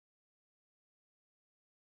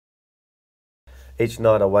each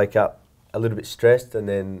night I wake up a little bit stressed and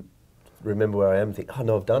then remember where I am and think, oh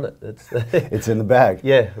no, I've done it. It's, it's in the bag.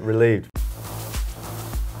 Yeah, relieved.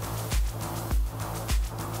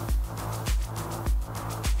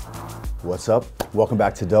 What's up? Welcome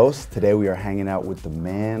back to Dose. Today we are hanging out with the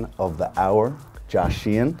man of the hour, Josh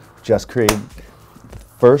Sheehan. Just created the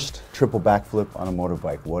first triple backflip on a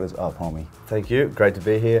motorbike. What is up, homie? Thank you. Great to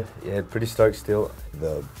be here. Yeah, pretty stoked still.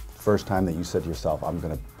 The first time that you said to yourself, I'm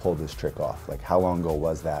going to pull this trick off, like how long ago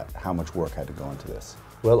was that? How much work had to go into this?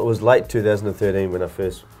 Well, it was late 2013 when I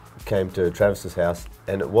first came to Travis's house,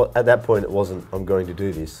 and at that point it wasn't, I'm going to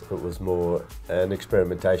do this. It was more an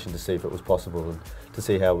experimentation to see if it was possible and to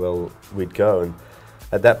see how well we'd go. And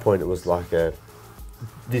at that point it was like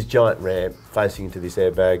this giant ramp facing into this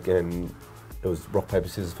airbag, and it was rock, paper,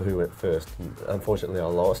 scissors for who went first. And unfortunately I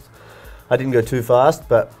lost. I didn't go too fast,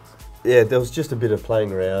 but yeah, there was just a bit of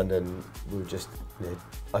playing around, and we were just,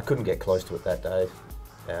 I couldn't get close to it that day.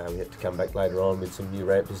 We had to come back later on with some new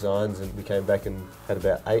ramp designs, and we came back and had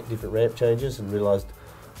about 8 different ramp changes and realised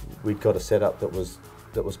we'd got a setup that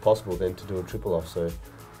was possible then to do a triple off. So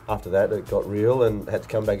after that it got real, and had to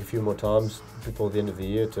come back a few more times before the end of the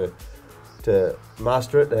year to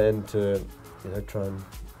master it and to try and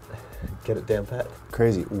get it down pat.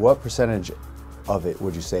 Crazy. What percentage of it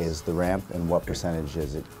would you say is the ramp, and what percentage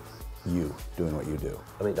is it you doing what you do?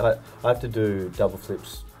 I mean, I have to do double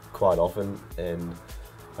flips quite often, and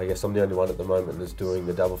I guess I'm the only one at the moment that's doing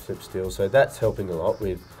the double flip still, so that's helping a lot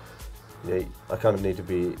with, I kind of need to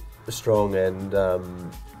be strong and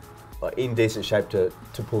in decent shape to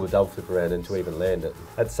pull the double flip around and to even land it.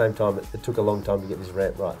 At the same time, it took a long time to get this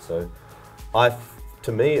ramp right, so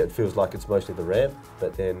to me it feels like it's mostly the ramp,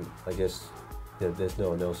 but then I guess there's no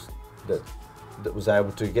one else that was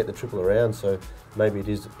able to get the triple around, so maybe it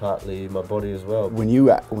is partly my body as well. When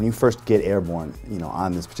you first get airborne,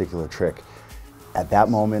 on this particular trick, at that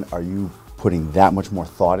moment, are you putting that much more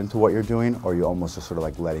thought into what you're doing, or are you almost just sort of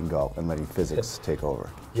like letting go and letting physics take over?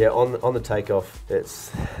 Yeah, on the takeoff,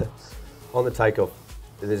 on the takeoff,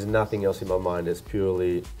 there's nothing else in my mind. It's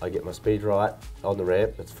purely, I get my speed right on the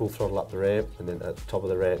ramp, it's full throttle up the ramp, and then at the top of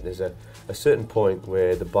the ramp, there's a certain point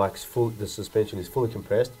where the suspension is fully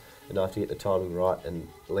compressed, and I have to get the timing right and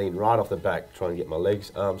lean right off the back, try and get my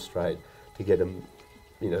legs, arms straight to get them,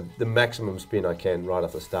 the maximum spin I can right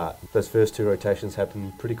off the start. Those first 2 rotations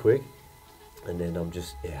happen pretty quick, and then I'm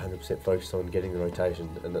just 100% focused on getting the rotation,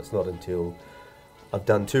 and that's not until I've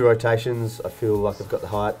done 2 rotations, I feel like I've got the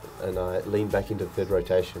height, and I lean back into the 3rd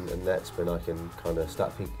rotation, and that's when I can kind of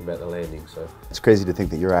start thinking about the landing. So it's crazy to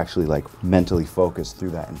think that you're actually like mentally focused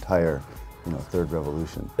through that entire 3rd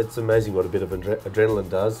revolution. It's amazing what a bit of adrenaline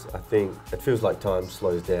does. I think it feels like time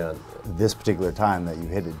slows down. This particular time that you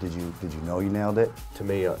hit it, did you know you nailed it? To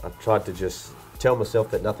me, I tried to just tell myself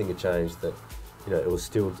that nothing had changed, that it was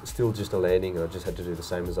still just a landing, and I just had to do the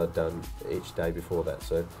same as I'd done each day before that.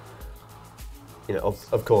 So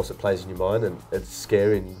of course it plays in your mind, and it's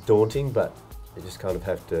scary and daunting, but you just kind of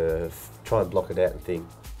have to try and block it out and think,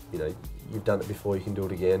 you've done it before, you can do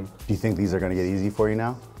it again. Do you think these are going to get easy for you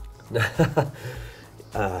now?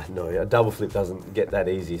 No, a double flip doesn't get that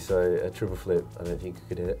easy, so a triple flip I don't think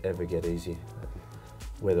could ever get easy.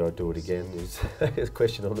 Whether I do it again is a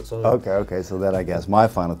question on its own. Okay, so then I guess my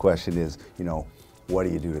final question is, what do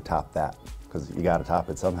you do to top that? Because you got to top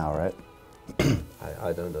it somehow, right?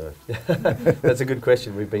 I don't know. That's a good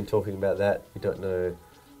question. We've been talking about that. We don't know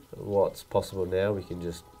what's possible now. We can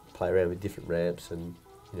just play around with different ramps, and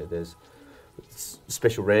there's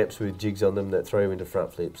special ramps with jigs on them that throw you into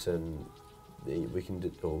front flips, and we can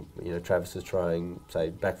do, or Travis is trying,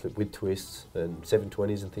 say, backflip with twists and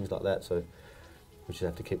 720s and things like that. So we just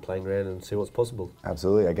have to keep playing around and see what's possible.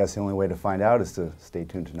 Absolutely. I guess the only way to find out is to stay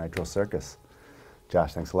tuned to Nitro Circus.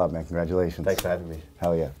 Josh, thanks a lot, man. Congratulations. Thanks for having me.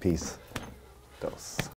 Hell yeah. Peace. Dose.